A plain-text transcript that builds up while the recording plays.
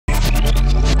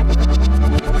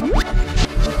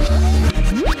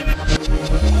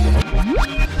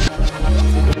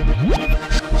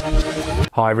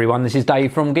Hi everyone, this is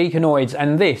Dave from Geekanoids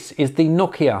and this is the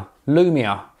Nokia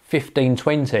Lumia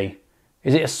 1520.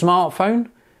 Is it a smartphone?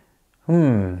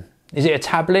 Is it a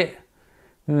tablet?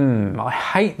 I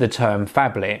hate the term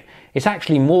phablet. It's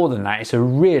actually more than that. It's a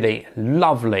really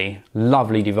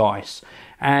lovely device.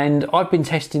 And I've been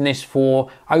testing this for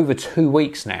over 2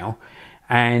 weeks now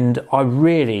and I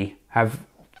really have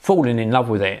fallen in love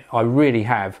with it. I really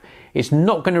have. It's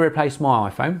not going to replace my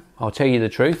iPhone, I'll tell you the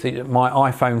truth. My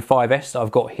iPhone 5S that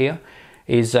I've got here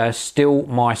is still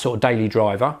my sort of daily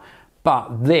driver,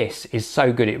 but this is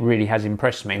so good, it really has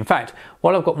impressed me. In fact,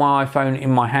 while I've got my iPhone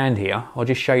in my hand here, I'll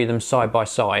just show you them side by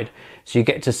side so you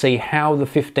get to see how the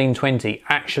 1520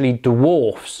 actually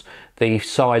dwarfs the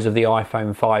size of the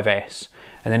iPhone 5S.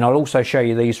 And then I'll also show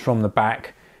you these from the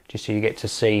back just so you get to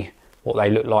see what they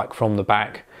look like from the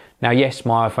back. Now yes,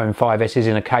 my iPhone 5S is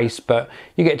in a case, but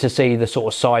you get to see the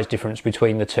sort of size difference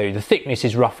between the two. The thickness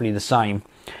is roughly the same.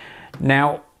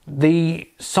 Now, the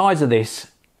size of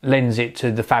this lends it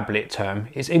to the phablet term.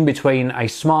 It's in between a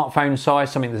smartphone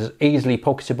size, something that's easily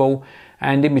pocketable,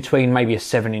 and in between maybe a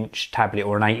 7-inch tablet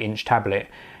or an 8-inch tablet.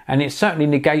 And it certainly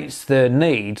negates the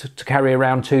need to carry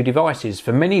around two devices.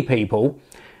 For many people,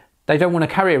 they don't want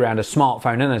to carry around a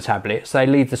smartphone and a tablet, so they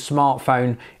leave the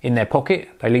smartphone in their pocket,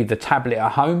 they leave the tablet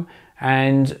at home,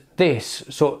 and this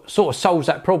sort of solves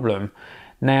that problem.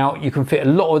 Now, you can fit a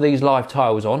lot of these live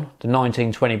tiles on the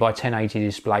 1920 by 1080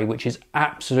 display, which is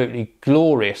absolutely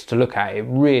glorious to look at. It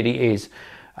really is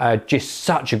just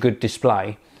such a good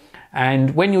display.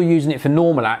 And when you're using it for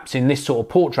normal apps in this sort of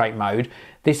portrait mode,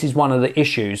 this is one of the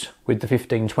issues with the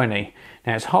 1520.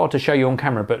 Now it's hard to show you on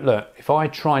camera, but look, if I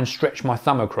try and stretch my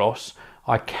thumb across,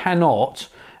 I cannot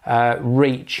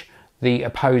reach the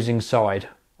opposing side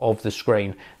of the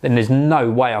screen. Then there's no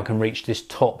way I can reach this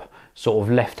top sort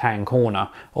of left-hand corner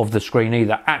of the screen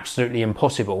either. Absolutely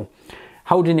impossible.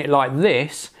 Holding it like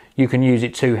this, you can use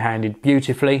it two-handed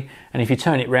beautifully. And if you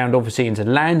turn it round obviously into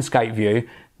landscape view,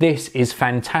 this is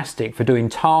fantastic for doing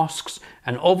tasks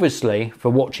and obviously for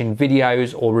watching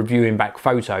videos or reviewing back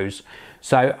photos.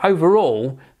 So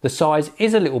overall, the size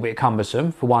is a little bit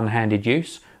cumbersome for one-handed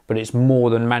use, but it's more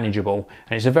than manageable.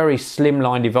 And it's a very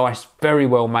slimline device, very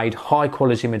well made, high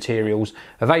quality materials,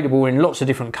 available in lots of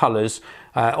different colours.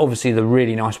 Obviously the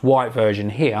really nice white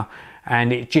version here,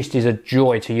 and it just is a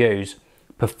joy to use.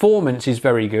 Performance is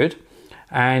very good,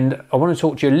 and I want to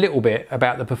talk to you a little bit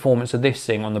about the performance of this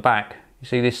thing on the back. You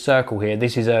see this circle here,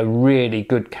 this is a really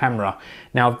good camera.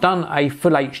 Now I've done a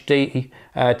full HD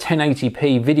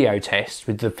 1080p video test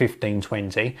with the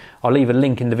 1520. I'll leave a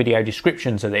link in the video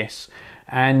description to this.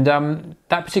 And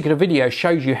that particular video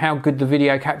shows you how good the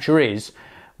video capture is,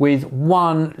 with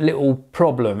one little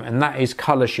problem, and that is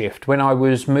colour shift. When I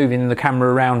was moving the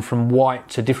camera around from white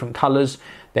to different colours,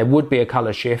 there would be a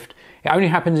colour shift. It only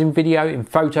happens in video, in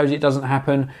photos it doesn't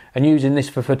happen, and using this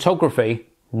for photography,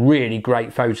 really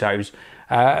great photos.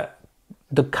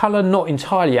 The colour not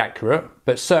entirely accurate,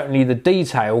 but certainly the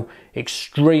detail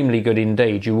extremely good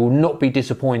indeed. You will not be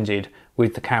disappointed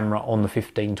with the camera on the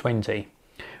 1520.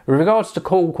 With regards to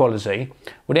call quality,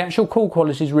 well, the actual call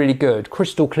quality is really good.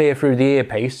 Crystal clear through the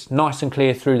earpiece, nice and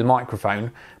clear through the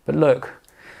microphone. But look,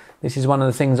 this is one of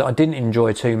the things that I didn't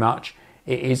enjoy too much.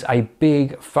 It is a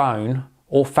big phone,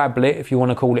 or phablet if you want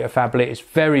to call it a phablet. It's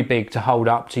very big to hold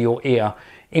up to your ear.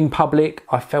 In public,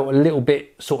 I felt a little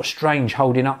bit sort of strange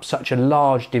holding up such a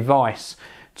large device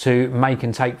to make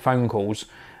and take phone calls.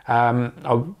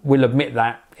 I will admit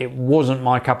that it wasn't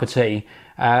my cup of tea.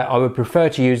 I would prefer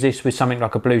to use this with something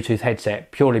like a Bluetooth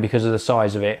headset, purely because of the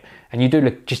size of it. And you do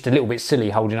look just a little bit silly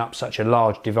holding up such a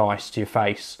large device to your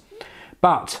face.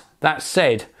 But that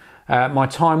said, my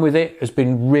time with it has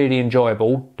been really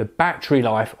enjoyable. The battery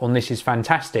life on this is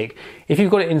fantastic. If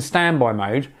you've got it in standby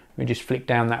mode, let me just flick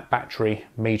down that battery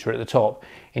meter at the top.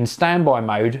 In standby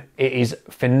mode, it is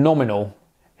phenomenal.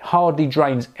 Hardly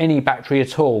drains any battery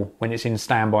at all when it's in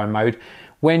standby mode.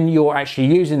 When you're actually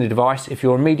using the device, if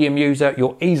you're a medium user,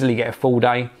 you'll easily get a full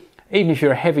day. Even if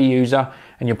you're a heavy user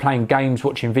and you're playing games,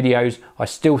 watching videos, I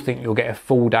still think you'll get a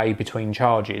full day between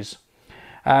charges.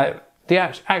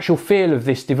 The actual feel of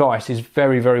this device is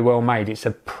very well made. It's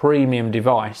a premium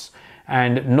device,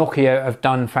 and Nokia have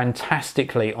done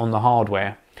fantastically on the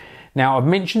hardware. Now, I've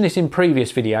mentioned this in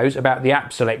previous videos about the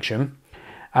app selection.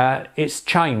 It's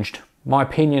changed. My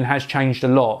opinion has changed a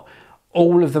lot.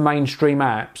 All of the mainstream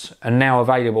apps are now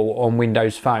available on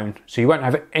Windows Phone, so you won't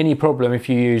have any problem if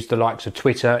you use the likes of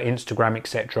Twitter, Instagram,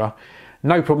 etc.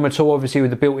 No problem at all, obviously, with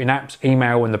the built-in apps,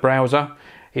 email and the browser.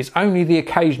 It's only the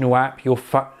occasional app you'll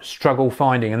struggle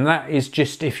finding, and that is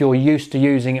just if you're used to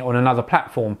using it on another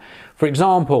platform. For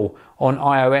example, on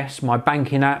iOS, my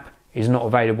banking app is not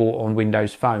available on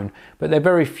Windows Phone, but they're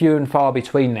very few and far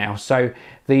between now. So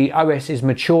the OS is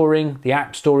maturing, the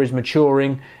App Store is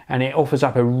maturing, and it offers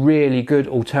up a really good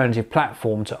alternative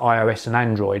platform to iOS and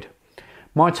Android.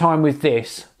 My time with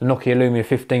this, the Nokia Lumia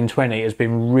 1520, has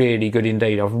been really good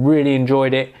indeed. I've really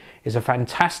enjoyed it. It's a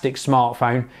fantastic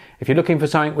smartphone. If you're looking for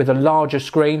something with a larger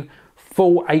screen,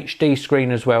 full HD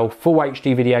screen as well, full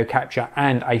HD video capture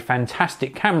and a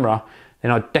fantastic camera,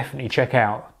 then I'd definitely check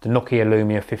out the Nokia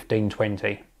Lumia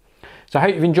 1520. So I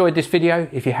hope you've enjoyed this video.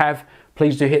 If you have,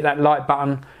 please do hit that like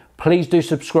button. Please do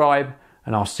subscribe,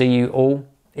 and I'll see you all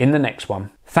in the next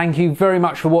one. Thank you very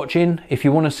much for watching. If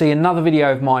you want to see another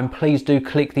video of mine, please do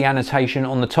click the annotation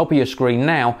on the top of your screen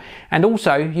now, and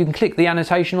also you can click the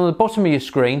annotation on the bottom of your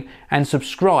screen and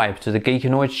subscribe to the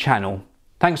Geekanoids channel.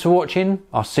 Thanks for watching.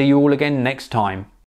 I'll see you all again next time.